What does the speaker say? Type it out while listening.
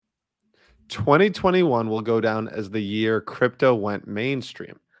2021 will go down as the year crypto went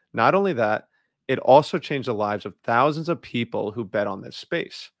mainstream. Not only that, it also changed the lives of thousands of people who bet on this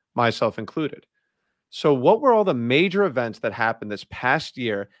space, myself included. So, what were all the major events that happened this past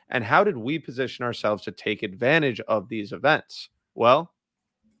year, and how did we position ourselves to take advantage of these events? Well,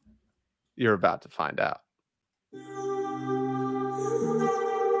 you're about to find out.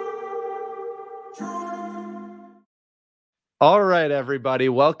 All right, everybody.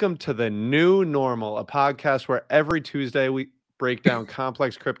 Welcome to the new normal, a podcast where every Tuesday we break down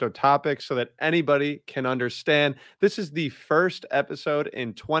complex crypto topics so that anybody can understand. This is the first episode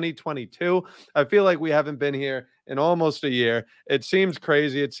in 2022. I feel like we haven't been here in almost a year. It seems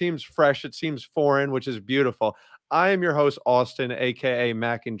crazy. It seems fresh. It seems foreign, which is beautiful. I am your host, Austin, aka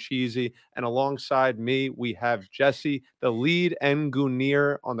Mac and Cheesy, and alongside me, we have Jesse, the lead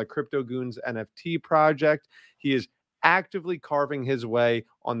engineer on the Crypto Goons NFT project. He is actively carving his way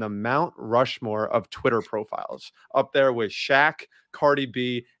on the Mount Rushmore of Twitter profiles, up there with Shaq, Cardi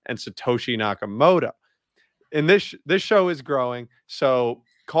B, and Satoshi Nakamoto. And this show is growing, so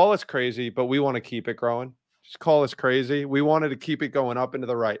call us crazy, but we want to keep it growing. Just call us crazy. We wanted to keep it going up and to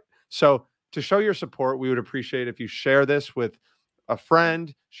the right. So to show your support, we would appreciate if you share this with a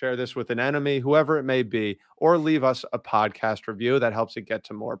friend, share this with an enemy, whoever it may be, or leave us a podcast review that helps it get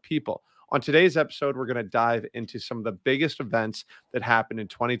to more people. On today's episode, we're going to dive into some of the biggest events that happened in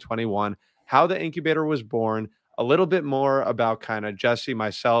 2021, how the incubator was born, a little bit more about kind of Jesse,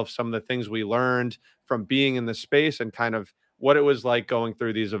 myself, some of the things we learned from being in the space and kind of what it was like going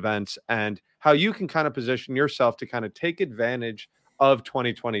through these events and how you can kind of position yourself to kind of take advantage of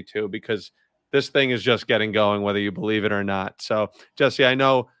 2022 because this thing is just getting going, whether you believe it or not. So, Jesse, I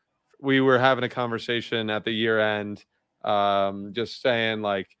know we were having a conversation at the year end, just saying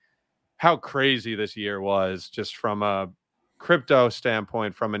like, how crazy this year was just from a crypto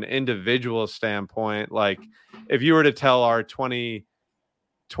standpoint, from an individual standpoint. Like if you were to tell our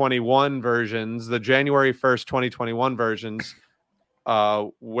 2021 versions, the January 1st, 2021 versions,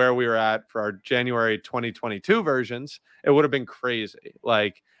 where we were at for our January 2022 versions, it would have been crazy.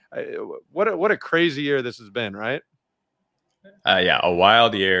 Like what a crazy year this has been, right? Yeah, a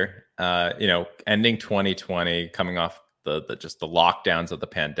wild year. Ending 2020, coming off the just the lockdowns of the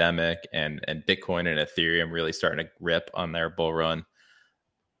pandemic and Bitcoin and Ethereum really starting to rip on their bull run.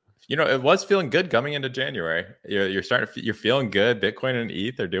 It was feeling good coming into January. You're feeling good. Bitcoin and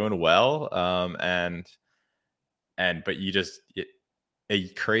ETH are doing well. But a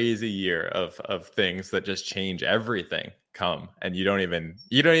crazy year of things that just change everything come, and you don't even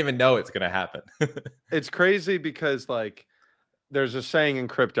know it's going to happen. It's crazy because like there's a saying in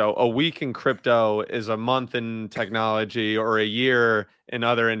crypto, a week in crypto is a month in technology or a year in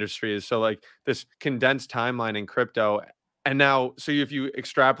other industries. So like this condensed timeline in crypto. And now, so if you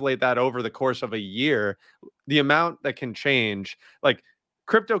extrapolate that over the course of a year, the amount that can change, like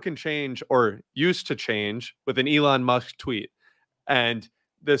crypto can change or used to change with an Elon Musk tweet. And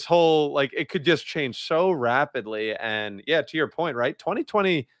this whole, like, it could just change so rapidly. And yeah, to your point, right?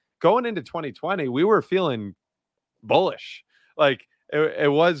 2020, going into 2020, we were feeling bullish. Like it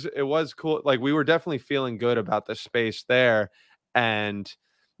was cool. Like we were definitely feeling good about the space there. And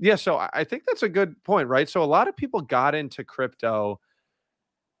yeah, so I think that's a good point, right? So a lot of people got into crypto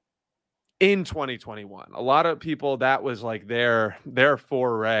in 2021. A lot of people, that was like their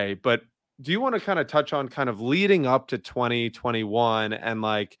foray. But do you want to kind of touch on kind of leading up to 2021 and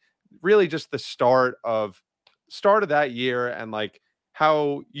like really just the start of that year and like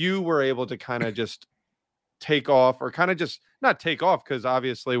how you were able to kind of just take off or kind of just not take off because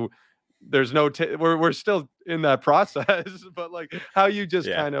obviously there's no we're still in that process, but like how you just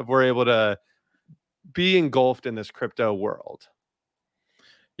kind of were able to be engulfed in this crypto world.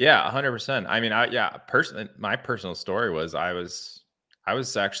 Yeah, 100%. I mean, personally, my personal story was I was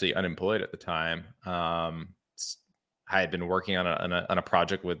actually unemployed at the time. I had been working on a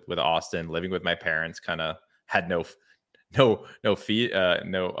project with Austin, living with my parents, kind of had no fee,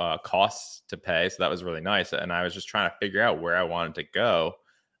 no costs to pay. So that was really nice. And I was just trying to figure out where I wanted to go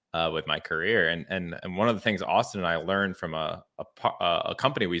with my career. And one of the things Austin and I learned from a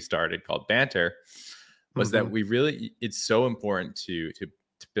company we started called Banter was that it's so important to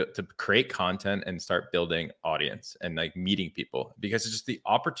create content and start building audience and like meeting people, because it's just the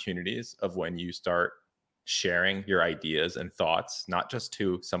opportunities of when you start sharing your ideas and thoughts, not just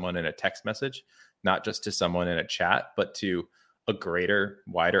to someone in a text message, not just to someone in a chat, but to a greater,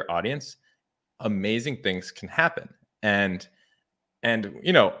 wider audience, amazing things can happen. And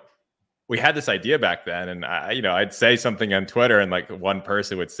we had this idea back then, and I'd say something on Twitter and like one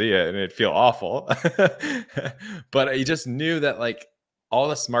person would see it and it'd feel awful. But I just knew that like all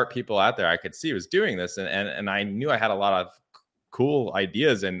the smart people out there I could see was doing this. And I knew I had a lot of cool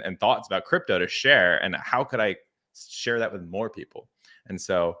ideas and thoughts about crypto to share. And how could I share that with more people? And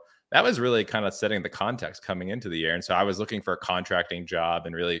so that was really kind of setting the context coming into the year. And so I was looking for a contracting job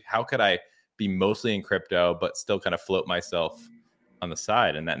and really, how could I be mostly in crypto, but still kind of float myself on the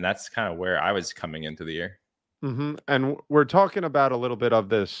side? And that's kind of where I was coming into the year. Mm-hmm. And we're talking about a little bit of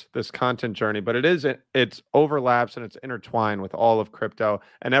this content journey, but it's overlaps and it's intertwined with all of crypto.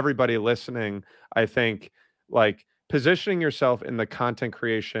 And everybody listening, I think, like positioning yourself in the content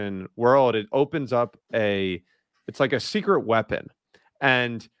creation world, it opens up it's like a secret weapon.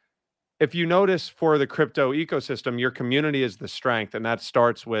 And if you notice, for the crypto ecosystem, your community is the strength, and that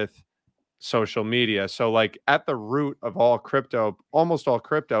starts with social media. So like at the root of all crypto, almost all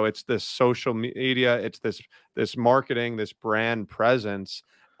crypto, it's this social media, it's this marketing, this brand presence.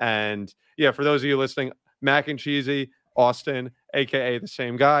 And yeah, for those of you listening, Mac and Cheesy, Austin, aka the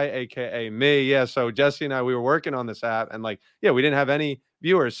same guy, aka me. Yeah, so Jesse and I, we were working on this app, and like, yeah, we didn't have any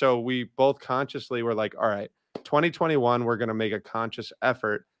viewers, so we both consciously were like, all right, 2021, we're going to make a conscious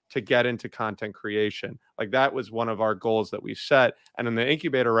effort to get into content creation. Like that was one of our goals that we set. And in the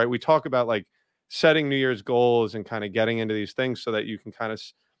incubator, right, we talk about like setting New Year's goals and kind of getting into these things so that you can kind of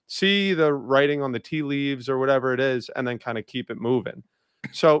see the writing on the tea leaves or whatever it is, and then kind of keep it moving.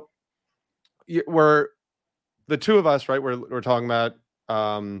 So we're the two of us, right? We're talking about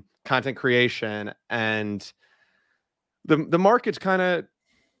content creation, and the market's kind of,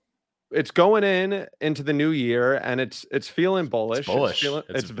 it's going into the new year, and it's feeling bullish. It's bullish.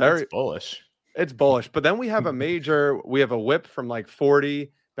 It's very bullish. It's bullish. But then we have we have a whip from like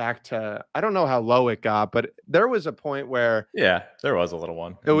 40 back to, I don't know how low it got, but there was a point where there was a little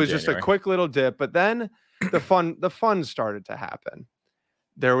one. It was just a quick little dip, but then the fun started to happen.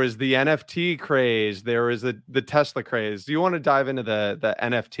 There was the NFT craze. There was the Tesla craze. Do you want to dive into the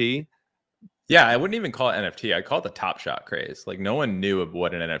NFT? Yeah, I wouldn't even call it NFT. I'd call it the Top Shot craze. Like no one knew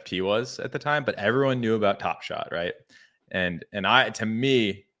what an NFT was at the time, but everyone knew about Top Shot, right? And I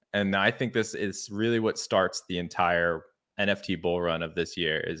think this is really what starts the entire NFT bull run of this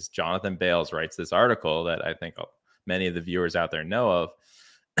year. Is Jonathan Bales writes this article that I think many of the viewers out there know of,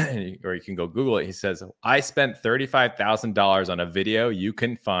 or you can go Google it. He says, I spent $35,000 on a video you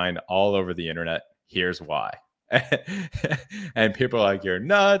can find all over the internet. Here's why. And people are like, you're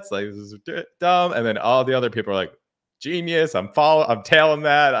nuts, like this is dumb. And then all the other people are like, genius, I'm tailing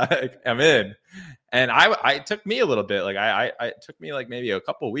that, I'm in. And I took me a little bit, like it took me like maybe a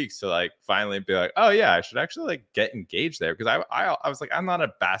couple weeks to like finally be like, oh yeah, I should actually like get engaged there, because I was like, I'm not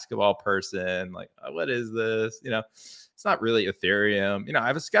a basketball person, like what is this, it's not really Ethereum,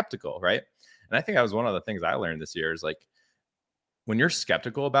 I was skeptical, right? And I think that was one of the things I learned this year is like, when you're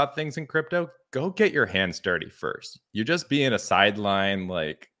skeptical about things in crypto, go get your hands dirty first. You're just being a sideline,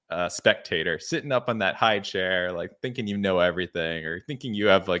 like a spectator, sitting up on that high chair, like thinking you know everything or thinking you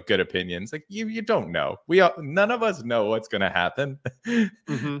have like good opinions. Like you don't know. None of us know what's going to happen.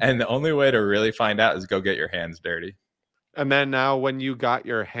 Mm-hmm. And the only way to really find out is go get your hands dirty. And then now when you got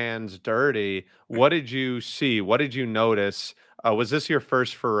your hands dirty, what did you see? What did you notice? Was this your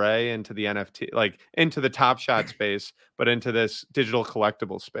first foray into the NFT, like into the Top Shot space, but into this digital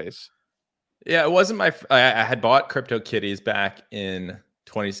collectible space? Yeah, it wasn't I had bought CryptoKitties back in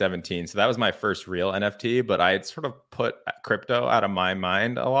 2017. So that was my first real NFT, but I had sort of put crypto out of my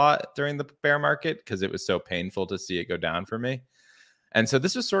mind a lot during the bear market because it was so painful to see it go down for me. And so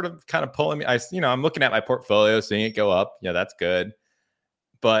this was sort of kind of pulling me. I'm looking at my portfolio, seeing it go up. Yeah, that's good.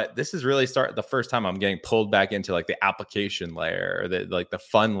 But this is really the first time I'm getting pulled back into like the application layer or the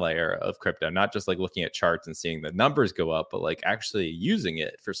fun layer of crypto, not just like looking at charts and seeing the numbers go up, but like actually using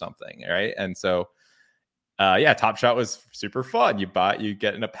it for something, right? And so, Top Shot was super fun. You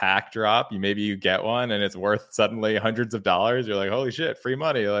get in a pack drop, you get one, and it's worth suddenly hundreds of dollars. You're like, holy shit, free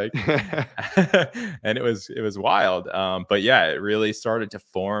money, like, and it was wild. But yeah, it really started to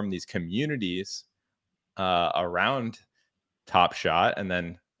form these communities around Top Shot, and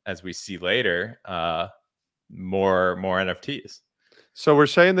then as we see later, more NFTs. So we're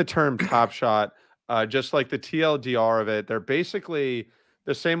saying the term Top Shot, just like the TLDR of it. They're basically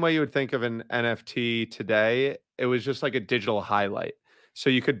the same way you would think of an NFT today. It was just like a digital highlight.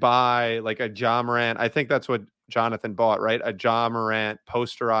 So you could buy like a Ja Morant. I think that's what Jonathan bought, right? A Ja Morant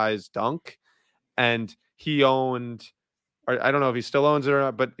posterized dunk, and he owned, or I don't know if he still owns it or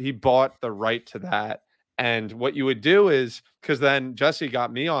not, but he bought the right to that. And what you would do is, because then Jesse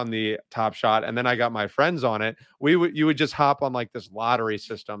got me on the Top Shot, and then I got my friends on it. You would just hop on like this lottery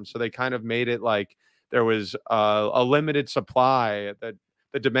system. So they kind of made it like there was a limited supply. That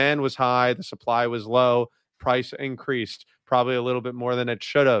the demand was high, the supply was low, price increased, probably a little bit more than it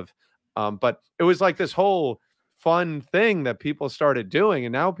should have. But it was like this whole fun thing that people started doing,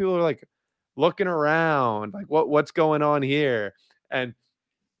 and now people are like looking around, like what's going on here? And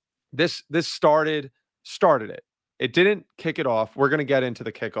this started it. It didn't kick it off. We're going to get into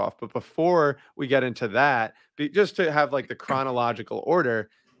the kickoff, but before we get into that, just to have like the chronological order,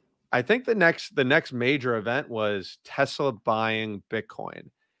 I think the next major event was Tesla buying Bitcoin.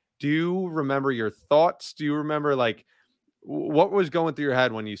 Do you remember your thoughts? Do you remember like what was going through your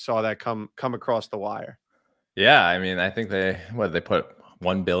head when you saw that come across the wire? Yeah, I mean, I think they put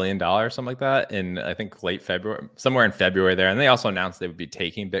 $1 billion, something like that, in I think late February, somewhere in February there, and they also announced they would be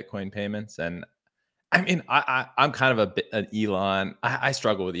taking Bitcoin payments. And I mean, I'm kind of an Elon. I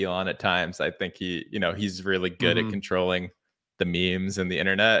struggle with Elon at times. I think he's really good at controlling the memes and the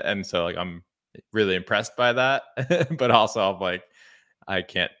internet, and so like I'm really impressed by that. But also, I'm like, I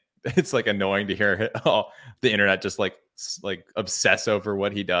can't. It's like annoying to hear the internet just like obsess over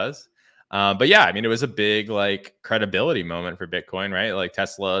what he does. But yeah, I mean, it was a big like credibility moment for Bitcoin, right? Like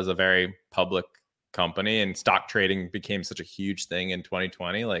Tesla is a very public company, and stock trading became such a huge thing in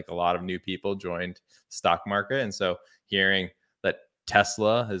 2020. Like a lot of new people joined the stock market, and so hearing that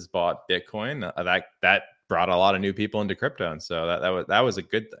Tesla has bought Bitcoin, that brought a lot of new people into crypto, and so that was a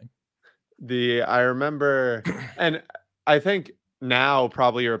good thing. I remember, and I think now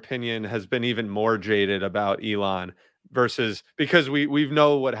probably your opinion has been even more jaded about Elon versus because we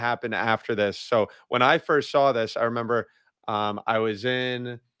know what happened after this. So when I first saw this, I remember I was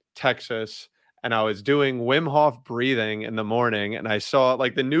in Texas and I was doing Wim Hof breathing in the morning, and I saw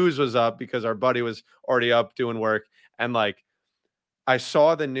like the news was up because our buddy was already up doing work, and like I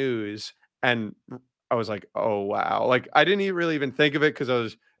saw the news and I was like, oh wow. Like I didn't really even think of it because I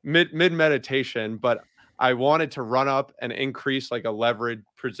was mid meditation, but I wanted to run up and increase like a leverage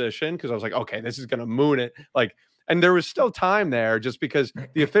position because I was like, okay, this is gonna moon it. Like, and there was still time there just because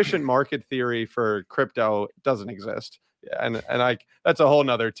the efficient market theory for crypto doesn't exist. And I that's a whole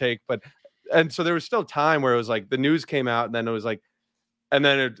nother take. But and so there was still time where it was like the news came out and then it was like, and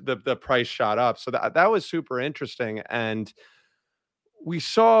then the price shot up. So that was super interesting. And we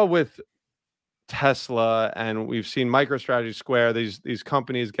saw with Tesla, and we've seen MicroStrategy, Square, these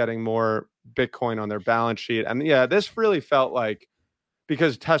companies getting more Bitcoin on their balance sheet. And yeah, this really felt like,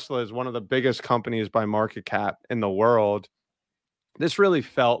 because Tesla is one of the biggest companies by market cap in the world, this really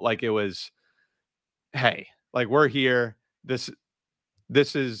felt like it was, hey, like we're here. This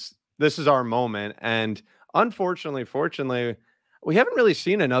is our moment. And fortunately, we haven't really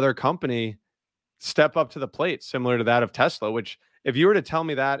seen another company step up to the plate similar to that of Tesla, which if you were to tell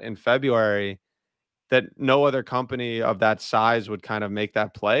me that in February, that no other company of that size would kind of make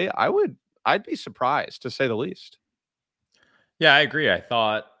that play, I'd be surprised, to say the least. Yeah, I agree. I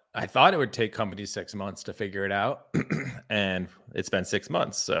thought it would take companies 6 months to figure it out, and it's been 6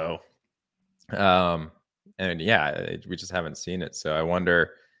 months. So, and yeah, we just haven't seen it. So I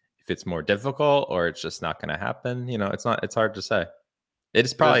wonder if it's more difficult or it's just not going to happen. It's not. It's hard to say. It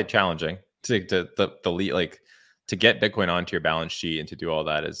is probably challenging to get Bitcoin onto your balance sheet and to do all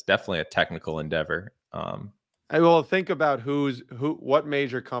that is definitely a technical endeavor. I will think about what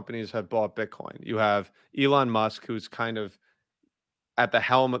major companies have bought Bitcoin. You have Elon Musk, who's kind of at the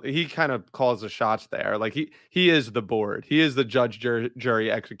helm. He kind of calls the shots there. Like he is the board. He is the judge, jury,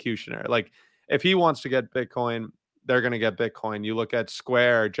 executioner. Like if he wants to get Bitcoin, they're going to get Bitcoin. You look at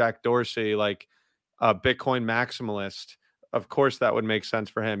Square, Jack Dorsey, like a Bitcoin maximalist. Of course, that would make sense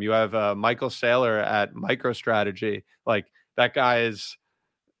for him. You have Michael Saylor at MicroStrategy. Like that guy is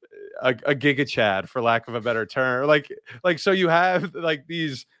a giga chad, for lack of a better term. Like so you have like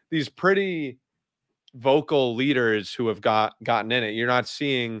these pretty vocal leaders who have gotten in it. You're not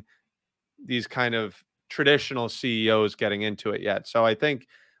seeing these kind of traditional CEOs getting into it yet. So I think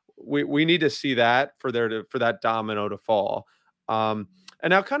we need to see that for that domino to fall. And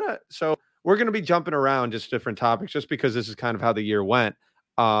now so we're going to be jumping around just different topics just because this is kind of how the year went.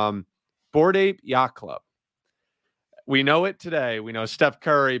 Bored Ape Yacht Club. We know it today. We know Steph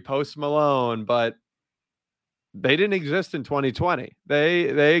Curry, Post Malone, but they didn't exist in 2020.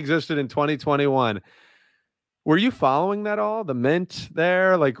 They existed in 2021. Were you following that all? The mint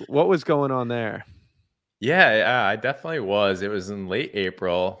there? Like what was going on there? Yeah, I definitely was. It was in late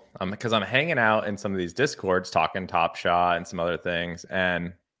April because I'm hanging out in some of these Discords talking Top Shot and some other things.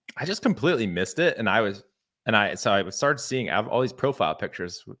 And I just completely missed it. And I started seeing all these profile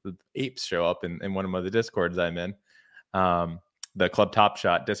pictures with apes show up in one of the Discords I'm in. The Club Top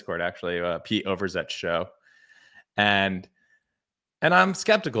Shot Discord, actually, Pete Overzet's show. And I'm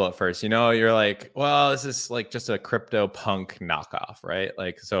skeptical at first, you're like, well, this is like just a crypto punk knockoff, right?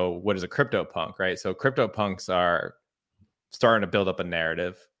 Like, so what is a crypto punk, right? So crypto punks are starting to build up a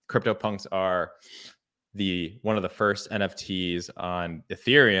narrative. CryptoPunks are one of the first NFTs on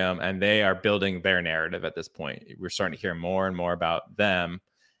Ethereum, and they are building their narrative at this point. We're starting to hear more and more about them,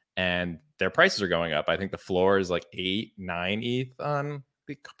 and their prices are going up. I think the floor is like 8, 9 ETH on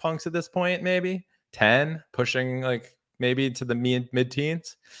the punks at this point, maybe 10, pushing like maybe to the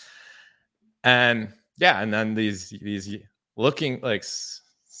mid-teens. And yeah, and then these looking like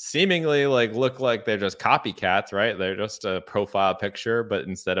seemingly like look like they're just copycats, right? They're just a profile picture, but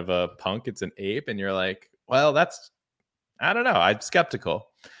instead of a punk, it's an ape. And you're like, well, I don't know. I'm skeptical.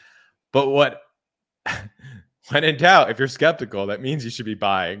 But when in doubt, if you're skeptical, that means you should be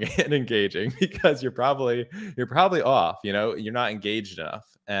buying and engaging, because you're probably off, you're not engaged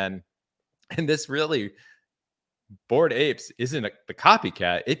enough. And this really, Bored Apes isn't the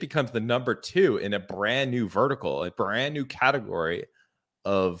copycat. It becomes the number 2 in a brand new vertical, a brand new category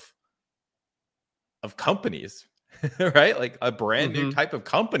of companies, right? Like a brand new type of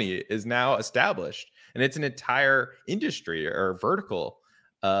company is now established, and it's an entire industry or vertical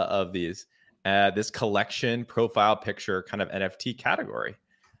of these this collection profile picture kind of NFT category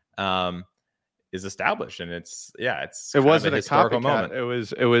is established. And it wasn't a historical moment. It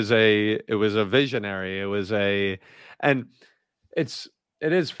was a visionary. And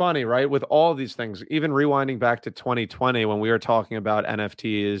it is funny, right? With all these things, even rewinding back to 2020 when we were talking about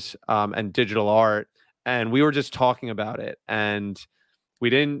NFTs and digital art, and we were just talking about it, and we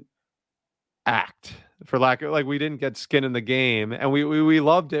didn't act, for lack of, like, we didn't get skin in the game, and we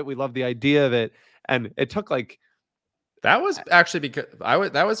loved it. We loved the idea of it, and it took like. That was actually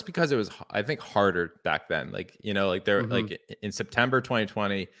because it was, I think, harder back then. Like, there, like in September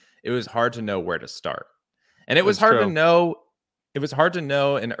 2020, it was hard to know where to start, and it was hard to know. It was hard to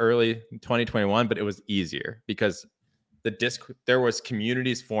know in early 2021, but it was easier because there was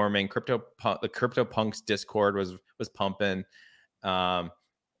communities forming. The CryptoPunks Discord was pumping, and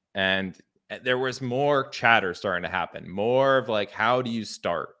there was more chatter starting to happen. More of like, how do you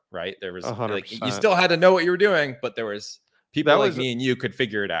start? Right? There was 100%. Like, you still had to know what you were doing, but there was people like me and you could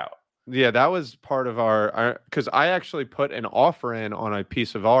figure it out. Yeah, that was part of our because I actually put an offer in on a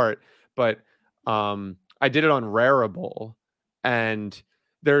piece of art, but I did it on Rarible, and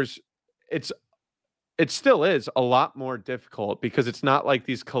it still is a lot more difficult because it's not like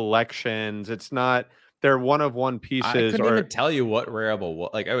these collections. It's not, they're one of one pieces. I couldn't even tell you what Rarible was.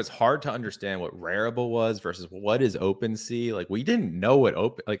 Like, it was hard to understand what Rarible was versus what is OpenSea. Like, we didn't know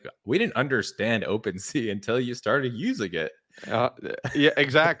we didn't understand OpenSea until you started using it. Yeah,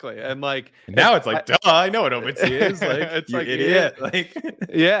 exactly. And like now it's like, duh, I know what OpenSea is. Like, it's like, idiot. Yeah. Like,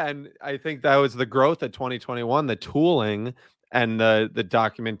 yeah. And I think that was the growth of 2021, the tooling and the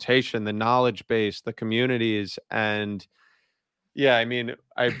documentation, the knowledge base, the communities. And yeah, I mean,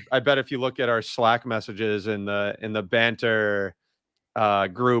 I bet if you look at our Slack messages in the banter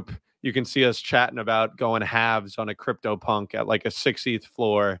group, you can see us chatting about going halves on a CryptoPunk at like a 6th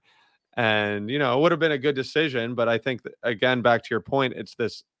floor. And, it would have been a good decision. But I think that, again, back to your point, it's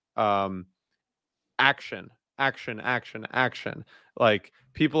this action. Like,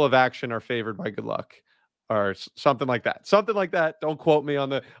 people of action are favored by good luck, or something like that. Don't quote me on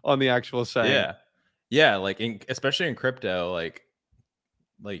the actual saying. Yeah. Like, especially in crypto, like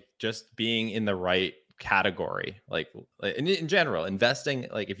just being in the right category, like in general, investing,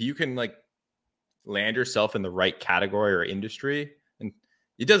 like if you can like land yourself in the right category or industry, and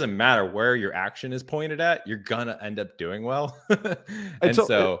it doesn't matter where your action is pointed at, you're gonna end up doing well. And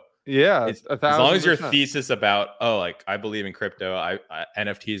yeah, as long as your thesis about, like, I believe in crypto,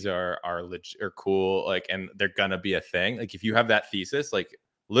 NFTs are legit or cool, like, and they're gonna be a thing. Like, if you have that thesis, like,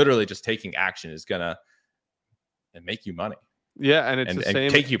 literally just taking action is gonna make you money. Yeah, and it's the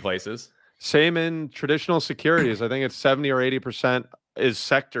same, take you places. Same in traditional securities. I think it's 70 or 80% is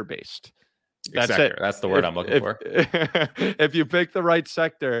sector based. That's it. That's the word I'm looking for. If you pick the right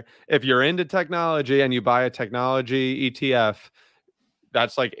sector, if you're into technology and you buy a technology ETF,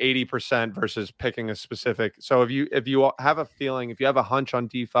 that's like 80% versus picking a specific. So if you have a feeling, if you have a hunch on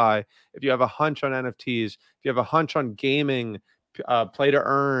DeFi, if you have a hunch on NFTs, if you have a hunch on gaming, play to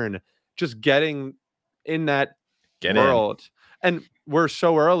earn, just getting in that world. And we're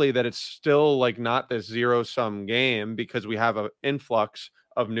so early that it's still like not this zero-sum game because we have an influx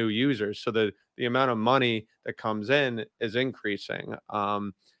of new users. So the amount of money that comes in is increasing.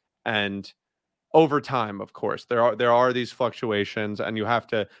 And over time, of course, there are these fluctuations, and you have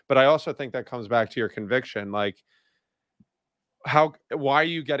to, but I also think that comes back to your conviction. Like, why are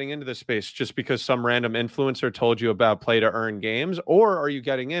you getting into this space? Just because some random influencer told you about play to earn games? Or are you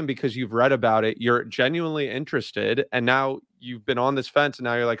getting in because you've read about it, you're genuinely interested, and now you've been on this fence, and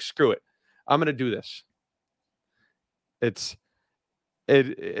now you're like, screw it, I'm going to do this? it's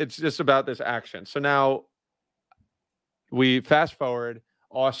just about this action. So now we fast forward.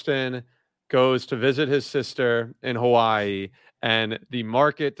 Austin goes to visit his sister in Hawaii, and the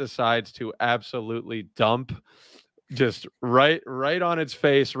market decides to absolutely dump just right on its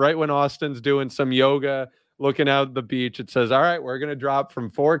face, right when Austin's doing some yoga, looking out the beach. It says, all right, we're going to drop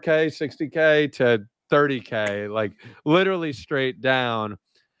from 4K, 60K to 30K, like literally straight down.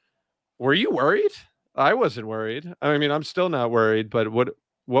 Were you worried? I wasn't worried. I mean, I'm still not worried, but what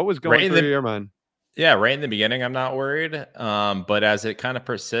was going through your mind? Yeah, right in the beginning, I'm not worried. But as it kind of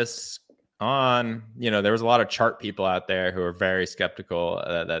persists on, there was a lot of chart people out there who were very skeptical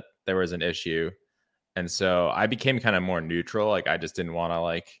that there was an issue. And so I became kind of more neutral. Like, I just didn't want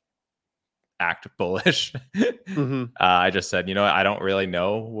to act bullish. I just said, I don't really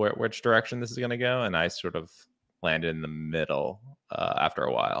know which direction this is going to go. And I sort of landed in the middle after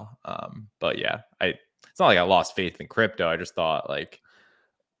a while. But yeah, it's not like I lost faith in crypto. I just thought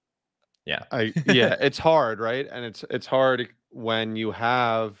it's hard, right? And it's hard when you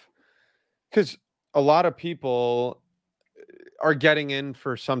have, because a lot of people are getting in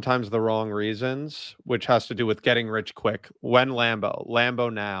for sometimes the wrong reasons, which has to do with getting rich quick. When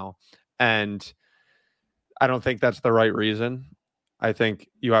Lambo now. And I don't think that's the right reason. I think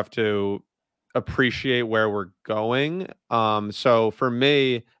you have to appreciate where we're going. So for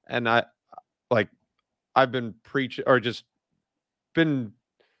me, and I've been preaching or just been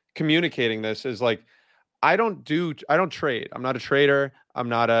communicating this, is I don't trade. I'm not a trader. I'm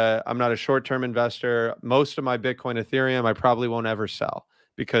not a short-term investor. Most of my Bitcoin, Ethereum, I probably won't ever sell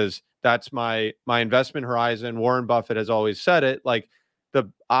because that's my investment horizon. Warren Buffett has always said it, the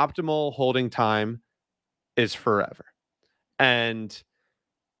optimal holding time is forever. And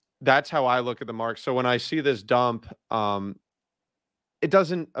that's how I look at the mark. So when I see this dump, it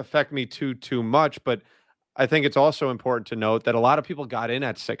doesn't affect me too much, but I think it's also important to note that a lot of people got in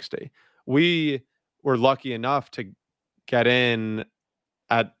at 60. We were lucky enough to get in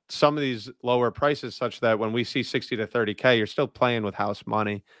at some of these lower prices such that when we see 60 to 30K, you're still playing with house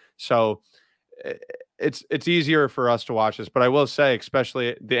money. So it's easier for us to watch this. But I will say,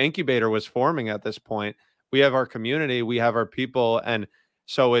 especially the incubator was forming at this point. We have our community, we have our people. And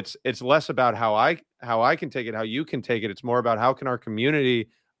so it's less about how I can take it, how you can take it. It's more about how can our community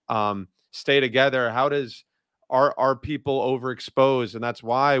stay together? How does our people overexpose? And that's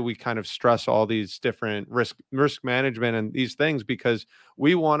why we kind of stress all these different risk management and these things, because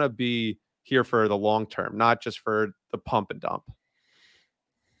we want to be here for the long term, not just for the pump and dump.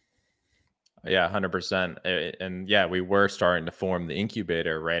 Yeah, 100%. And yeah, we were starting to form the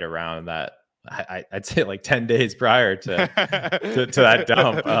incubator right around that. I'd say 10 days prior to that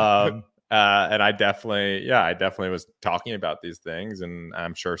dump. And I definitely was talking about these things, and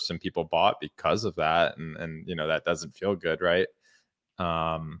I'm sure some people bought because of that. And that doesn't feel good, right?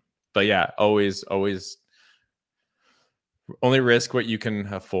 But yeah, always only risk what you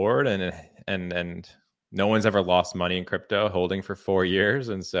can afford, and no one's ever lost money in crypto holding for 4 years.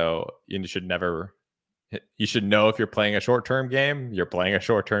 And so you should know if you're playing a short-term game, you're playing a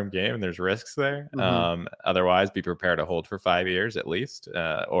short-term game and there's risks there. Otherwise, be prepared to hold for 5 years at least,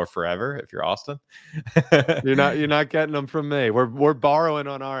 or forever if you're Austin. You're not getting them from me. We're borrowing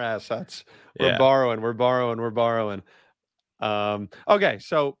on our assets. We're borrowing. Okay,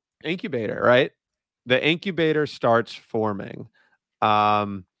 so incubator, right? The incubator starts forming.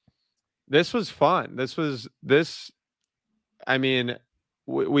 This was fun. I mean,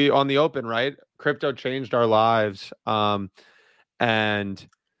 we on the open, right? Crypto changed our lives. And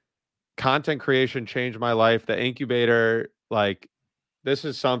content creation changed my life. The incubator, this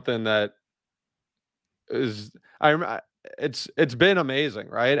is something that is, it's been amazing,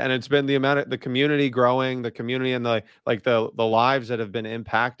 right? And it's been the community growing, the community and the lives that have been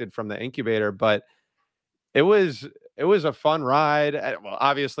impacted from the incubator. But it was a fun ride. Well,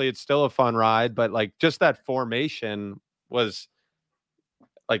 obviously it's still a fun ride, but just that formation was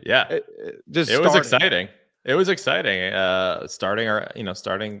it was exciting. It was exciting.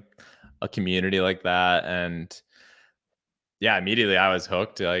 Starting a community like that. And yeah, immediately I was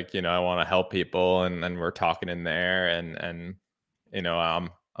hooked. I want to help people, and we're talking in there, and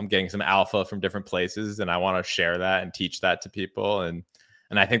I'm getting some alpha from different places, and I want to share that and teach that to people. And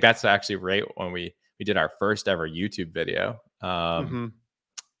I think that's actually right when we did our first ever YouTube video,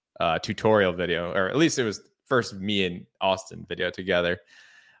 tutorial video, or at least it was first me and Austin video together,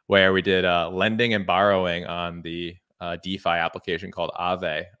 where we did lending and borrowing on the DeFi application called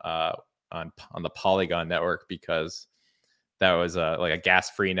Aave on the Polygon network, because that was a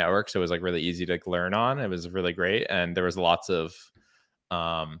gas-free network. So it was really easy to learn on. It was really great. And there was lots of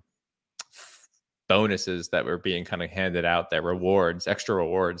bonuses that were being kind of handed out, that rewards, extra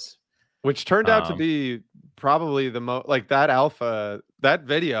rewards. Which turned out to be probably the most, like, that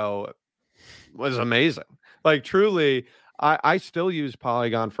video was amazing. Like, truly, I still use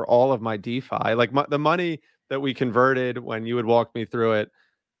Polygon for all of my DeFi. Like, the money that we converted when you would walk me through it,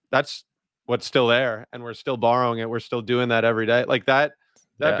 that's what's still there, and we're still borrowing it. We're still doing that every day. Like, that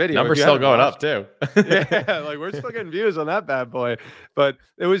video, numbers still going up too. Yeah, like, we're still getting views on that bad boy. But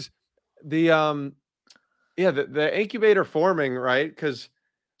it was the the incubator forming, right? Because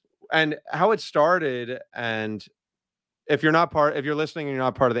and how it started. And if you're listening and you're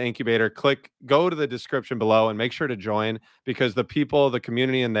not part of the incubator, go to the description below and make sure to join, because the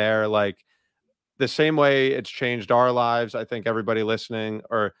community in there, like, the same way it's changed our lives, I think everybody listening,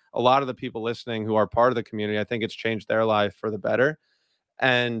 or a lot of the people listening who are part of the community, I think it's changed their life for the better.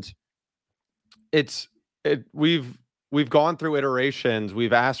 And we've gone through iterations.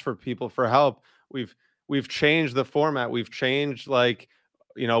 We've asked for people for help. We've changed the format. We've changed, like,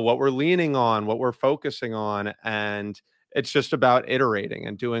 what we're leaning on, what we're focusing on, and it's just about iterating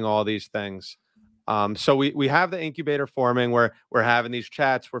and doing all these things. So we have the incubator forming, where we're having these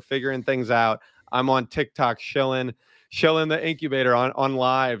chats, we're figuring things out. I'm on TikTok shilling the incubator on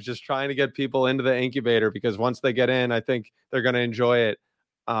live, just trying to get people into the incubator, because once they get in, I think they're going to enjoy it.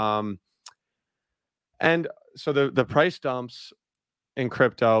 And so the price dumps in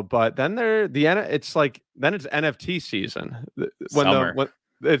crypto, but then it's NFT season.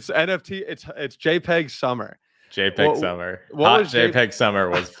 It's NFT, it's JPEG summer. Summer. Hot JPEG summer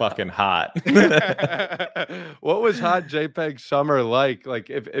was fucking hot. What was hot JPEG summer like? Like,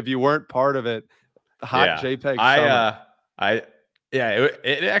 if you weren't part of it, JPEG summer.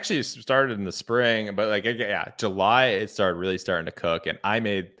 It actually started in the spring, but July it started really starting to cook, and I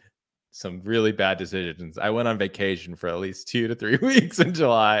made some really bad decisions. I went on vacation for at least 2 to 3 weeks in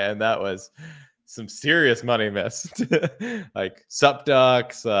July, and that was some serious money missed. Like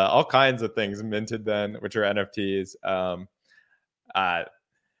Supducks, all kinds of things minted then, which are NFTs. So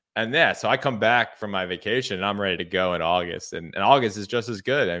I come back from my vacation and I'm ready to go in August, and August is just as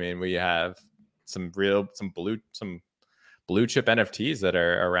good. I mean, we have some blue chip NFTs that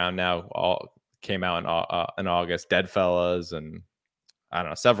are around now. All came out in August. Deadfellas and I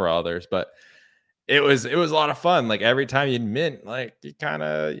don't know, several others, but it was a lot of fun. Like, every time you'd mint, like, you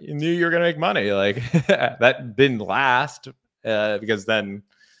knew you were gonna make money. Like, that didn't last because then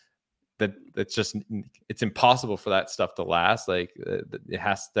it's impossible for that stuff to last. Like,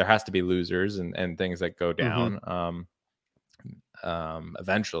 there has to be losers and things that go down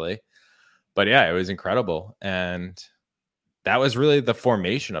eventually. But yeah, it was incredible, and that was really the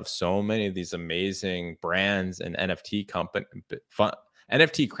formation of so many of these amazing brands and NFT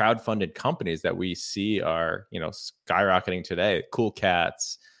crowdfunded companies that we see are, skyrocketing today. Cool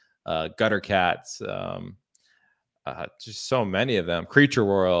Cats, Gutter Cats, just so many of them. Creature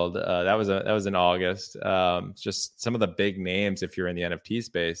World, that was in August. Just some of the big names, if you're in the NFT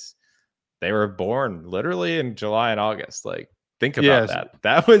space, they were born literally in July and August. Like, think about that.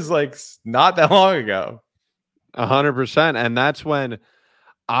 That was like not that long ago. 100%. And that's when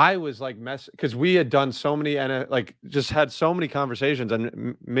I was like because we had done so many and just had so many conversations,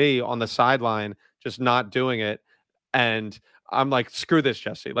 and me on the sideline just not doing it. And I'm like, screw this,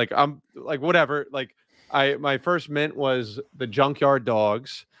 Jesse. Like, I'm like, whatever. Like, my first mint was the Junkyard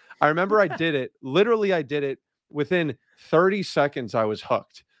Dogs. I remember I did it. Literally, I did it within 30 seconds. I was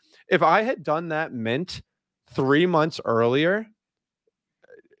hooked. If I had done that mint 3 months earlier,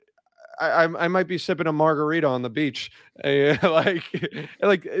 I might be sipping a margarita on the beach. Like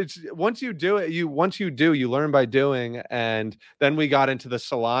it's once you do it, you learn by doing. And then we got into the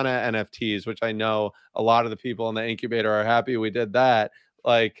Solana NFTs, which I know a lot of the people in the incubator are happy we did that.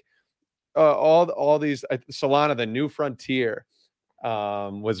 Like all these Solana, the New Frontier,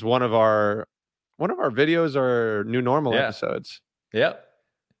 was one of our videos or New Normal episodes. Yep.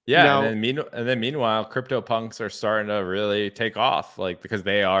 Yeah, now, and then meanwhile, CryptoPunks are starting to really take off, like, because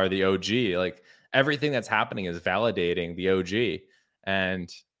they are the OG. Like, everything that's happening is validating the OG,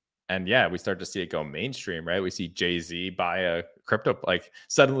 and yeah, we start to see it go mainstream, right? We see Jay-Z buy a crypto, like,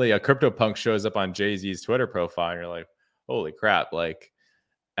 suddenly a CryptoPunk shows up on Jay-Z's Twitter profile, and you're like, holy crap! Like,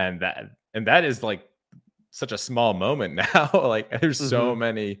 and that is like such a small moment now. Like, there's so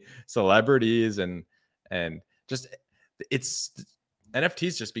many celebrities and just it's.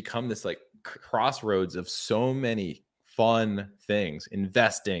 NFTs just become this like crossroads of so many fun things: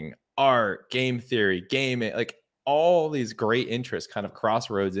 investing, art, game theory, gaming, like all these great interests kind of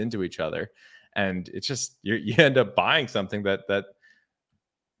crossroads into each other. And it's just, you end up buying something that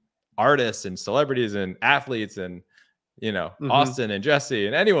artists and celebrities and athletes and Austin and Jesse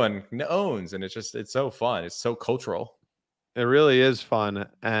and anyone owns. And it's so fun. It's so cultural. It really is fun.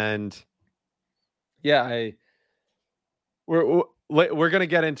 And yeah, we're gonna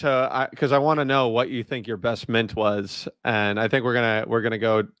get into, because I want to know what you think your best mint was, and I think we're gonna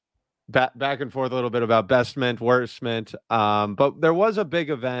go back and forth a little bit about best mint, worst mint. But there was a big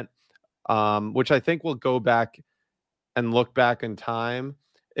event, which I think will go back and look back in time,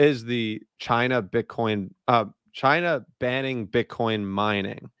 is the China banning Bitcoin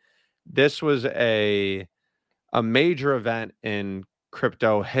mining. This was a major event in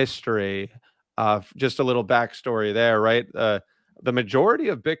crypto history. Just a little backstory there, right? The majority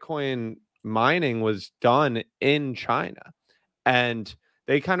of Bitcoin mining was done in China, and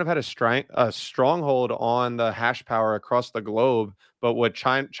they kind of had a stronghold on the hash power across the globe. But what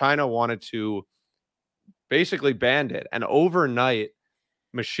China wanted to basically banned it, and overnight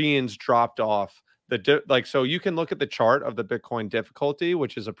machines dropped off. So you can look at the chart of the Bitcoin difficulty,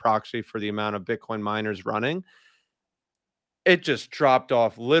 which is a proxy for the amount of Bitcoin miners running. It just dropped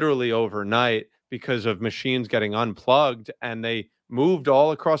off literally overnight because of machines getting unplugged, and they moved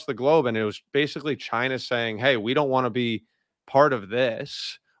all across the globe. And it was basically China saying, hey, we don't want to be part of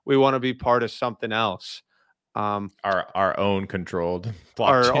this. We want to be part of something else. Our own controlled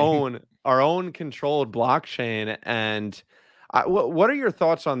blockchain. Our own controlled blockchain. And what are your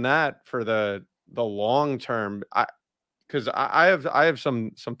thoughts on that for the long term? Because I have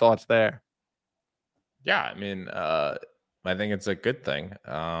some thoughts there. Yeah, I mean, I think it's a good thing.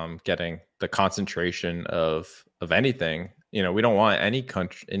 Getting the concentration of anything. We don't want any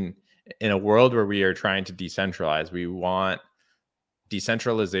country in a world where we are trying to decentralize. We want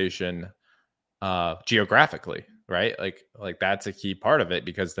decentralization geographically, right? Like that's a key part of it,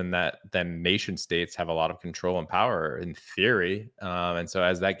 because then nation states have a lot of control and power in theory. And so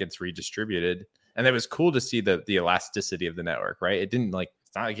as that gets redistributed, and it was cool to see the elasticity of the network, right? It didn't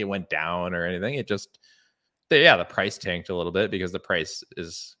it's not like it went down or anything. It just, the price tanked a little bit because the price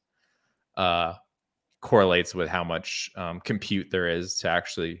is correlates with how much compute there is to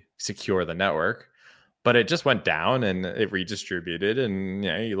actually secure the network. But it just went down and it redistributed, and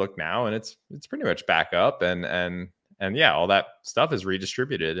you look now and it's pretty much back up, and yeah, all that stuff is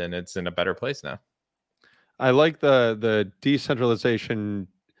redistributed and it's in a better place now. I like the decentralization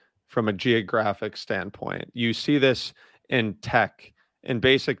from a geographic standpoint. You see this in tech, in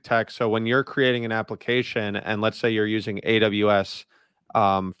basic tech. So when you're creating an application, and let's say you're using AWS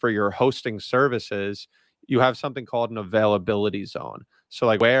for your hosting services, you have something called an availability zone. So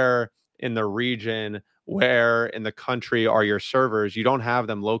like where in the region, where in the country are your servers? You don't have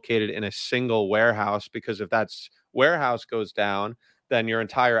them located in a single warehouse, because if that warehouse goes down, then your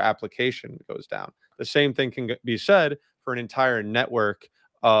entire application goes down. The same thing can be said for an entire network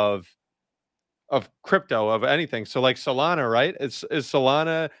of crypto, of anything. So like Solana, right? Is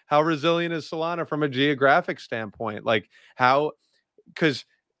Solana, how resilient is Solana from a geographic standpoint? Like because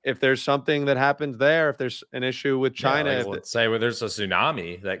if there's something that happens there, if there's an issue with China, let's say where there's a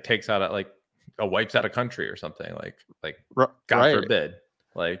tsunami that takes out wipes out a country or something, God forbid,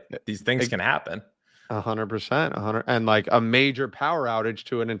 these things can happen. 100%, and like a major power outage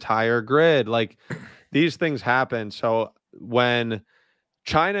to an entire grid, these things happen. So when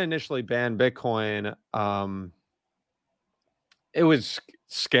China initially banned Bitcoin, it was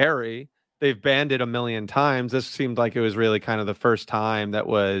scary. They've banned it a million times. This seemed like it was really kind of the first time that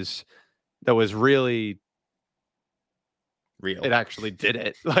was really real. It actually did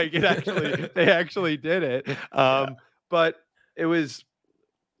it. They actually did it. But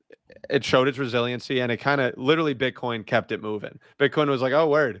it showed its resiliency, and it kind of literally Bitcoin kept it moving. Bitcoin was like, oh,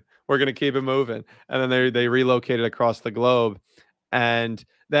 word, we're going to keep it moving. And then they relocated across the globe. And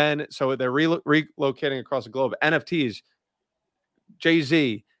then, so they're relocating across the globe. NFTs,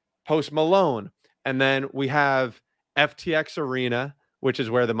 Jay-Z, Post Malone. And then we have FTX Arena, which is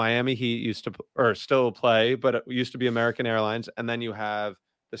where the Miami Heat used to, or still play, but it used to be American Airlines. And then you have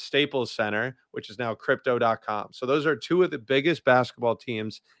the Staples Center, which is now Crypto.com. So those are two of the biggest basketball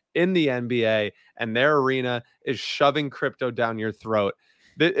teams in the NBA, and their arena is shoving crypto down your throat.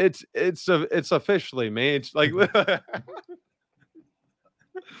 It's officially made,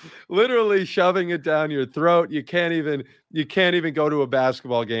 literally shoving it down your throat. You can't even go to a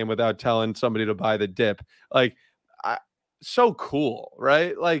basketball game without telling somebody to buy the dip. So cool,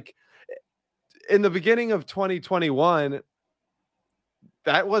 right? In the beginning of 2021,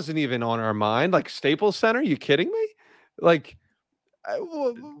 that wasn't even on our mind. Staples Center, you kidding me?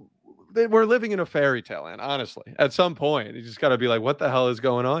 We're living in a fairy tale, and honestly, at some point, you just got to be like, what the hell is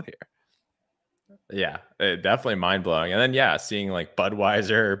going on here? Yeah, definitely mind blowing. And then, seeing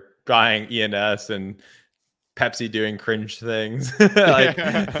Budweiser buying ENS and Pepsi doing cringe things. Like,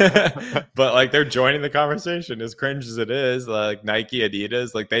 but like they're joining the conversation, as cringe as it is. Like Nike,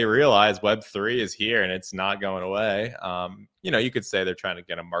 Adidas, like they realize Web3 is here and it's not going away. You could say they're trying to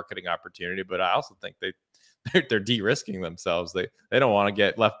get a marketing opportunity, but I also think they're de-risking themselves. They don't want to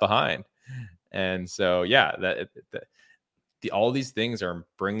get left behind. And so, yeah, all these things are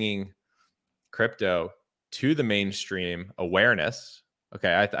bringing crypto to the mainstream awareness.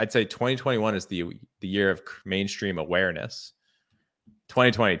 Okay, I'd say 2021 is the year of mainstream awareness.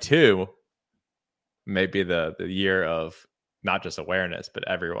 2022 may be the year of not just awareness, but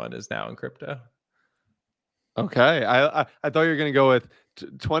everyone is now in crypto. Okay, I thought you were going to go with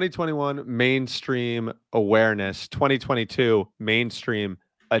 2021 mainstream awareness, 2022 mainstream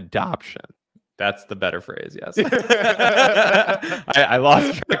adoption. That's the better phrase, yes. I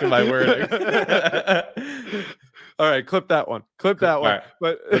lost track of my wording. All right, clip that one. Clip that one. Right.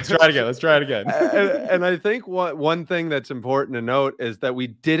 But Let's try it again. and I think one thing that's important to note is that we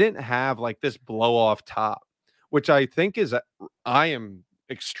didn't have like this blow off top, which I think I am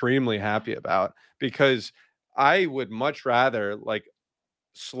extremely happy about, because I would much rather like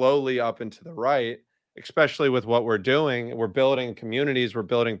slowly up and to the right, especially with what we're doing. We're building communities, we're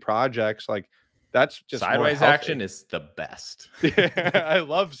building projects. Like that's just sideways action is the best. Yeah, I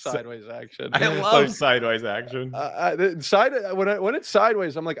love sideways action. I love sideways action. When it's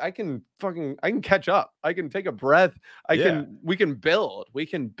sideways, I'm like, I can catch up. I can take a breath. We can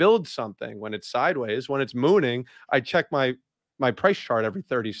build something. When it's sideways, when it's mooning, I check my price chart every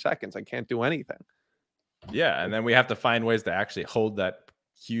 30 seconds. I can't do anything. Yeah, and then we have to find ways to actually hold that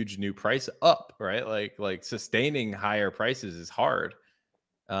huge new price up, right? Like sustaining higher prices is hard.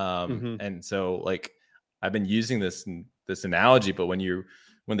 And so like I've been using this analogy, but when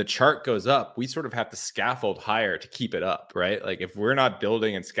the chart goes up, we sort of have to scaffold higher to keep it up, right? Like if we're not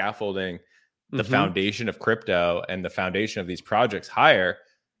building and scaffolding the foundation of crypto and the foundation of these projects higher,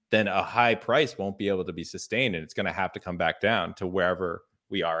 then a high price won't be able to be sustained, and it's going to have to come back down to wherever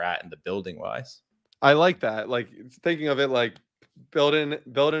we are at in the building wise. I like that. Like thinking of it like building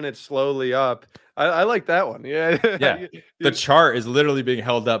it slowly up. I like that one. Yeah. Yeah. The chart is literally being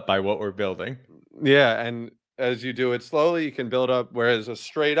held up by what we're building. Yeah. And as you do it slowly, you can build up. Whereas a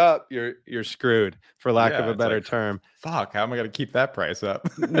straight up, you're screwed, for lack of a better term. Fuck, how am I going to keep that price up?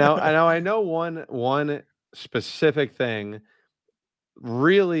 Now I know one specific thing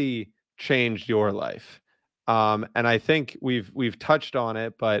really changed your life. And I think we've touched on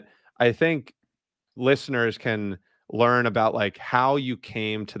it, but I think listeners can learn about like how you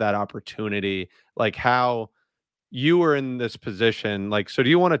came to that opportunity, like how you were in this position. Like, so do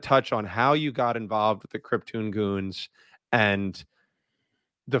you want to touch on how you got involved with the Cryptoon Goons and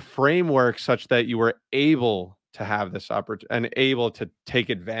the framework such that you were able to have this opportunity and able to take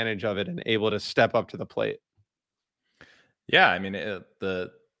advantage of it and able to step up to the plate? Yeah, I mean,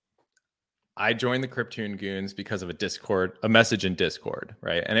 I joined the Cryptoon Goons because of a message in Discord,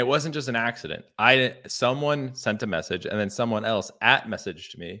 right? And it wasn't just an accident. Someone sent a message, and then someone else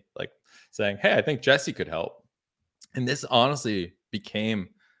messaged me, like saying, "Hey, I think Jesse could help." And this honestly became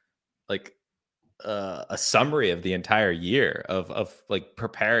like a summary of the entire year of like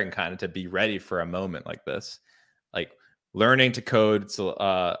preparing kind of to be ready for a moment like this, like learning to code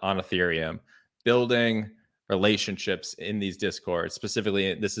on Ethereum, building relationships in these discords.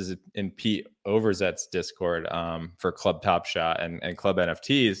 Specifically, this is in Pete Overzet's Discord for Club Top Shot and Club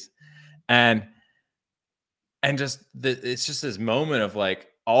NFTs, and just it's just this moment of like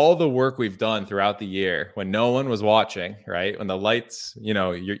all the work we've done throughout the year when no one was watching, right? When the lights,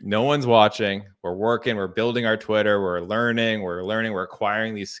 no one's watching. We're working, we're building our Twitter, we're learning, we're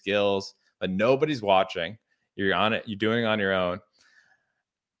acquiring these skills, but nobody's watching. You're on it, you're doing it on your own,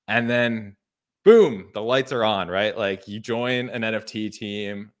 and then boom, the lights are on, right? Like you join an NFT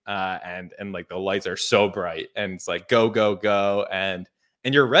team and like the lights are so bright and it's like go, go, go. And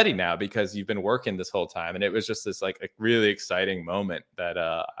you're ready now because you've been working this whole time. And it was just this like a really exciting moment that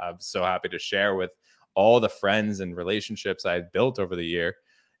I'm so happy to share with all the friends and relationships I had built over the year.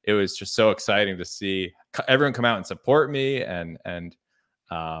 It was just so exciting to see everyone come out and support me. And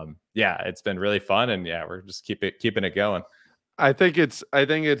yeah, it's been really fun. And yeah, we're just keeping it going. I think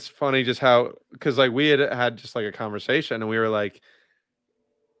it's funny just how, because like we had just like a conversation and we were like,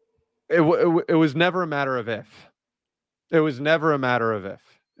 it was never a matter of if. It was never a matter of if.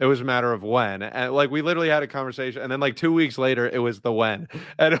 It was a matter of when. And like we literally had a conversation, and then like 2 weeks later, it was the when,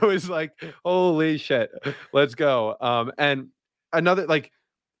 and it was like, holy shit, let's go. And another like.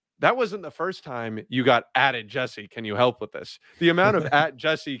 That wasn't the first time you got added, Jesse, can you help with this? The amount of at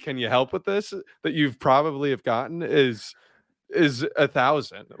Jesse, can you help with this that you've probably have gotten is is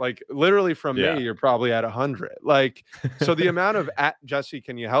 1,000. Like literally from Yeah. me, you're probably at 100. Like, so the amount of Jesse,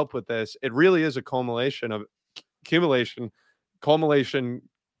 can you help with this? It really is a culmination of accumulation, culmination,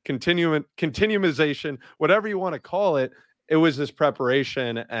 continuumization, whatever you want to call it. It was this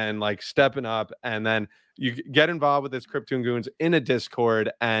preparation and like stepping up, and then you get involved with this Krypton Goons in a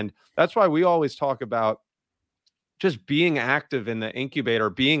Discord, and that's why we always talk about just being active in the incubator,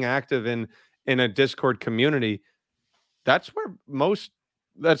 being active in a Discord community. That's where most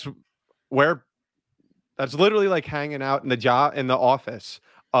that's where that's literally like hanging out in the job in the office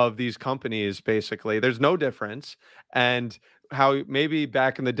of these companies. Basically, there's no difference. And how maybe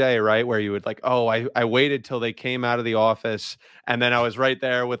back in the day, right, where you would like, oh, I waited till they came out of the office, and then I was right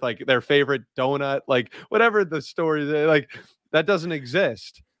there with like their favorite donut, like whatever the story, like that doesn't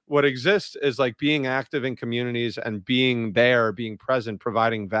exist. What exists is like being active in communities and being there, being present,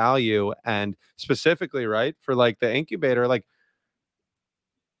 providing value. And specifically, right, for like the incubator, like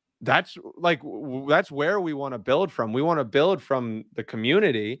that's where we want to build from. We want to build from the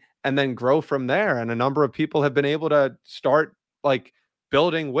community and then grow from there. And a number of people have been able to start like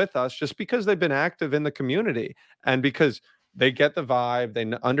building with us just because they've been active in the community and because they get the vibe, they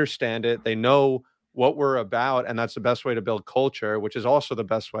understand it, they know what we're about, and that's the best way to build culture, which is also the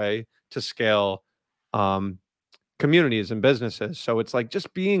best way to scale um, communities and businesses. So it's like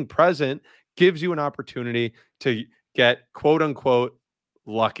just being present gives you an opportunity to get quote unquote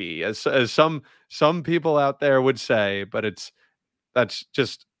lucky, as some people out there would say, but that's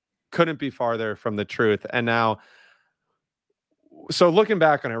just couldn't be farther from the truth. And now, so looking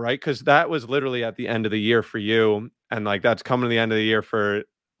back on it, right, because that was literally at the end of the year for you, and like that's coming to the end of the year for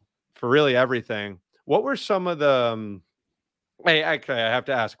really everything. What were some of the hey, actually, I have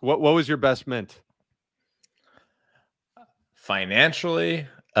to ask, what was your best mint? Financially,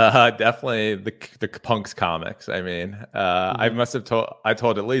 definitely the Punks comics. I mean, I must have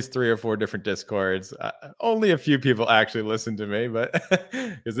told at least 3 or 4 different Discords. Only a few people actually listened to me, but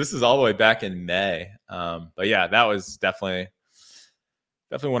because this is all the way back in May. But yeah, that was definitely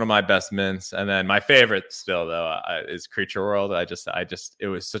one of my best mints. And then my favorite still though is Creature World. I just it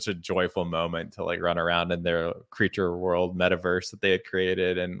was such a joyful moment to like run around in their Creature World metaverse that they had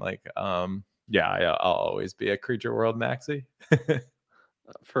created, and like yeah, I'll always be a Creature World maxi.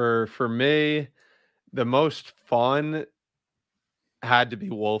 For me, the most fun had to be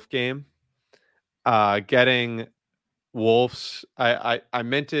Wolf Game. Getting wolves. I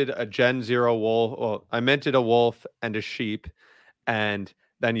minted a Gen Zero wolf. Well, I minted a wolf and a sheep, and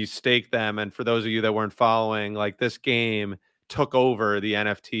then you stake them. And for those of you that weren't following, like this game took over the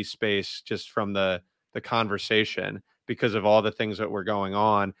NFT space just from the conversation because of all the things that were going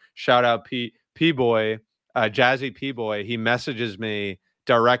on. Shout out P Boy, Jazzy P Boy. He messages me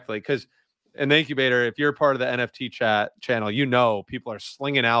directly because in the incubator, if you're part of the NFT chat channel, you know people are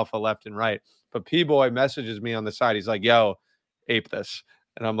slinging alpha left and right. But P Boy messages me on the side. He's like, "Yo, ape this."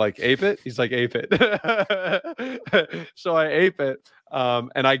 And I'm like, "Ape it?" He's like, "Ape it." So I ape it.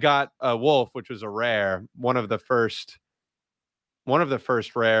 And I got a wolf, which was a rare, one of the first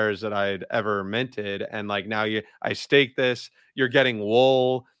rares that I'd ever minted. And like now I stake this, you're getting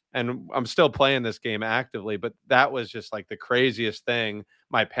wool, and I'm still playing this game actively, but that was just like the craziest thing.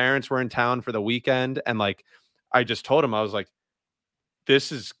 My parents were in town for the weekend, and like I just told them, I was like,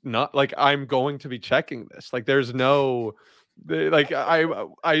 this is not like I'm going to be checking this. Like there's no like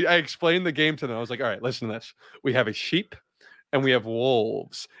I explained the game to them. I was like, all right, listen to this. We have a sheep and we have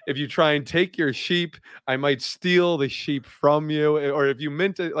wolves. If you try and take your sheep, I might steal the sheep from you. Or if you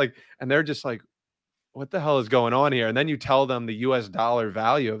mint it, like, and they're just like, what the hell is going on here? And then you tell them the US dollar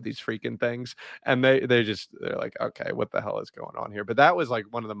value of these freaking things, and they're like, okay, what the hell is going on here? But that was like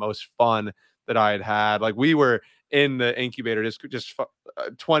one of the most fun that I had. Like we were in the incubator just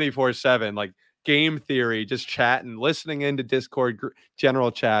 24/7, like game theory, just chatting, listening into Discord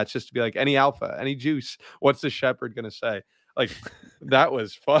general chats, just to be like, any alpha, any juice, what's the shepherd gonna say? Like that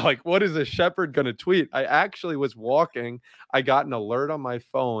was fun. Like, what is a shepherd gonna tweet? I actually was walking, I got an alert on my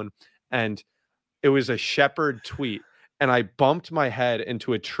phone, and it was a shepherd tweet, and I bumped my head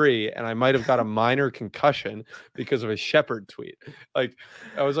into a tree, and I might have got a minor concussion because of a shepherd tweet. Like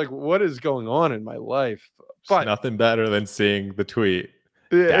I was like, what is going on in my life? But nothing better than seeing the tweet.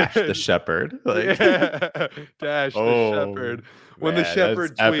 Dash the shepherd. Like, yeah. Dash the shepherd. When the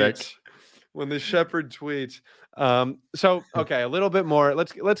shepherd tweets. Epic. When the shepherd tweets. So okay, a little bit more.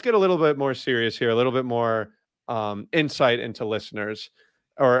 Let's get a little bit more serious here, a little bit more insight into listeners,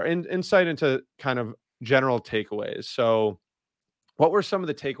 or insight into kind of general takeaways. So what were some of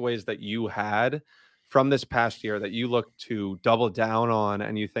the takeaways that you had from this past year that you look to double down on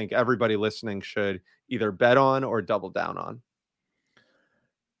and you think everybody listening should either bet on or double down on?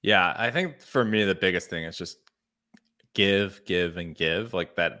 Yeah, I think for me the biggest thing is just give, and give.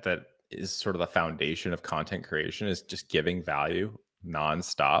 Like that is sort of the foundation of content creation, is just giving value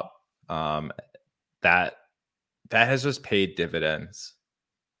nonstop. Um, that that has just paid dividends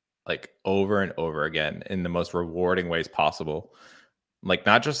like over and over again in the most rewarding ways possible. Like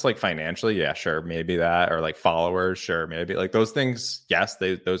not just like financially, yeah, sure, maybe that, or like followers, sure, maybe like those things, yes,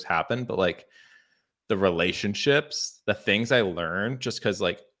 those happen, but like the relationships, the things I learned just because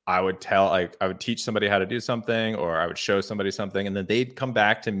like I would teach somebody how to do something, or I would show somebody something, and then they'd come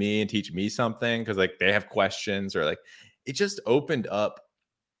back to me and teach me something because like they have questions, or like it just opened up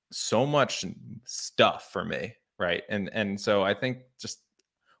so much stuff for me, right? And so I think just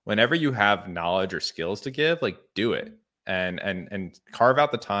whenever you have knowledge or skills to give, like do it, and carve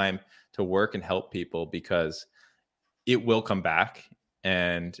out the time to work and help people, because it will come back,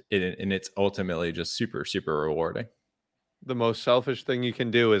 and it's ultimately just super super rewarding. The most selfish thing you can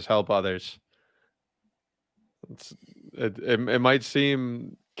do is help others. It might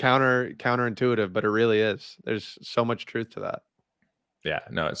seem counterintuitive, but it really is. There's so much truth to that. Yeah,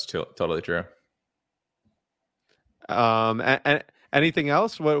 no, it's totally true. And anything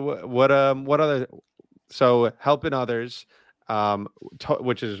else? What other? So helping others,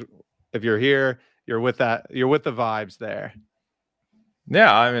 which is, if you're here, you're with that. You're with the vibes there.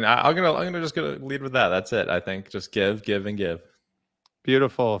 Yeah, I mean, I'm just gonna lead with that. That's it. I think just give, and give.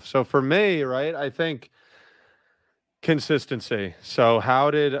 Beautiful. So for me, right, I think consistency. So how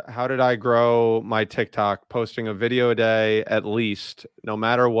did I grow my TikTok? Posting a video a day at least, no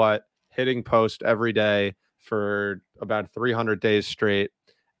matter what, hitting post every day for about 300 days straight,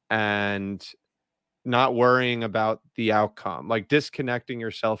 and not worrying about the outcome, like disconnecting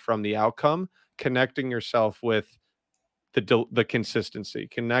yourself from the outcome, connecting yourself with the consistency,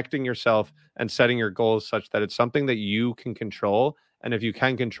 connecting yourself and setting your goals such that it's something that you can control. And if you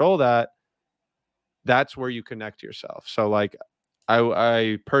can control that, that's where you connect yourself. So like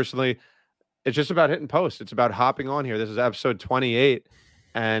I personally, it's just about hitting post. It's about hopping on here. This is episode 28,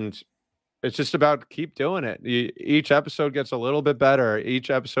 and it's just about keep doing it. Each episode gets a little bit better. Each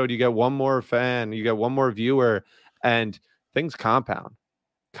episode you get one more fan, you get one more viewer, and things compound.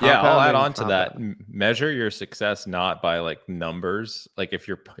 Yeah, I'll add Compounding, on to that. compounding. Measure your success not by like numbers. Like if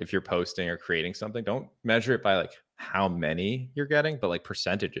you're posting or creating something, don't measure it by like how many you're getting, but like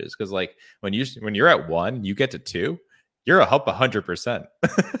percentages. Because like when you're at one, you get to two, you're up 100%.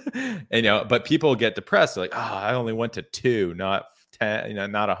 And but people get depressed. They're like, oh, I only went to two, not 10,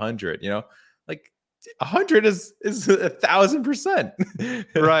 not 100. Like 100 is 1,000%.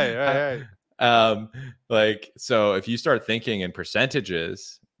 Right, right, right. Like so if you start thinking in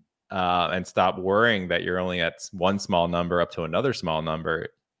percentages, and stop worrying that you're only at one small number up to another small number,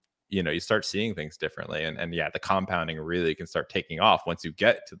 you start seeing things differently, and yeah, the compounding really can start taking off once you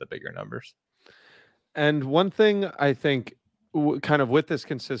get to the bigger numbers. And one thing I think, kind of with this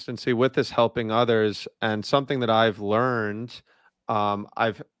consistency, with this helping others, and something that I've learned,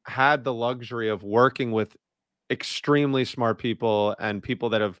 I've had the luxury of working with extremely smart people and people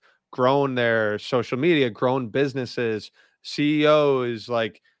that have grown their social media, grown businesses, CEOs,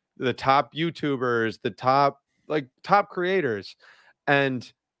 like the top YouTubers, the top creators. And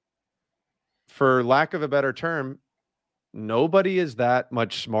for lack of a better term, nobody is that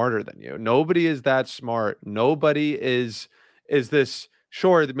much smarter than you. Nobody is that smart. Nobody is this,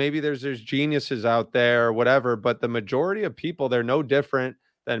 sure, maybe there's geniuses out there or whatever, but the majority of people, they're no different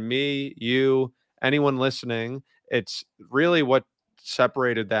than me, you, anyone listening. It's really what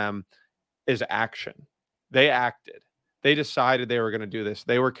separated them is action. They acted. They decided they were going to do this.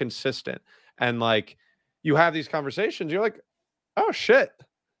 They were consistent. And like you have these conversations, you're like, "Oh shit,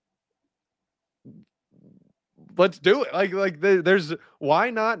 let's do it." There's,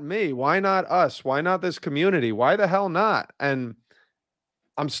 why not me? Why not us? Why not this community? Why the hell not? And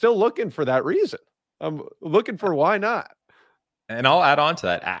I'm still looking for that reason. I'm looking for why not. And I'll add on to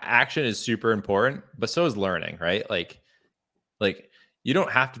that. Action is super important, but so is learning, right? Like you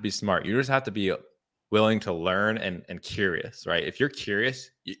don't have to be smart. You just have to be willing to learn and curious, right? If you're curious,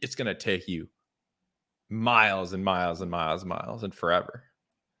 it's going to take you miles and miles and miles and miles and forever.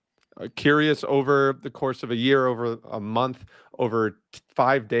 Curious over the course of a year, over a month, over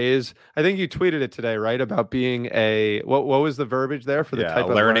 5 days. I think you tweeted it today, right? About being what was the verbiage there for the type a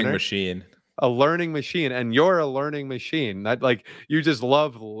of learning learner? machine. A learning machine, and you're a learning machine. That, like, you just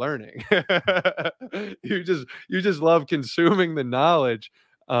love learning. You just love consuming the knowledge.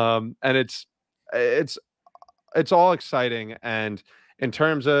 And it's all exciting. And in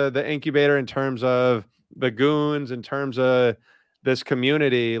terms of the incubator, in terms of the goons, in terms of this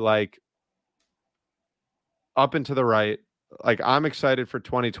community, like, up and to the right, like I'm excited for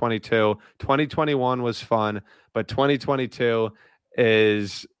 2022. 2021 was fun, but 2022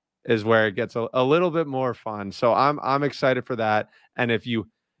 is where it gets a little bit more fun. So I'm excited for that. And if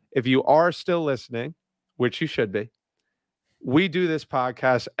you are still listening, which you should be, we do this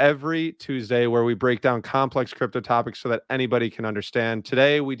podcast every Tuesday where we break down complex crypto topics so that anybody can understand.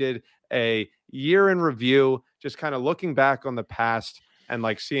 Today we did a year in review, just kind of looking back on the past and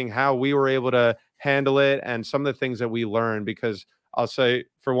like seeing how we were able to handle it and some of the things that we learned. Because I'll say,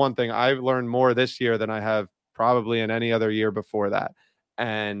 for one thing, I've learned more this year than I have probably in any other year before that.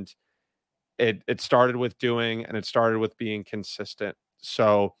 And it started with doing, and it started with being consistent.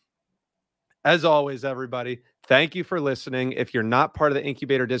 So as always, everybody, thank you for listening. If you're not part of the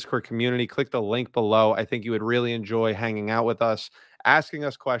Incubator Discord community, click the link below. I think you would really enjoy hanging out with us, asking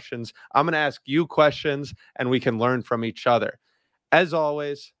us questions. I'm going to ask you questions, and we can learn from each other. As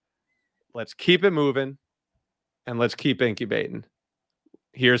always, let's keep it moving, and let's keep incubating.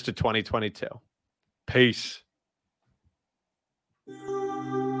 Here's to 2022. Peace.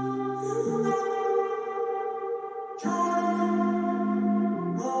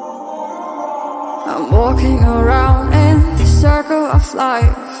 I'm walking around in the circle of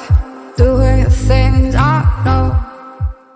life.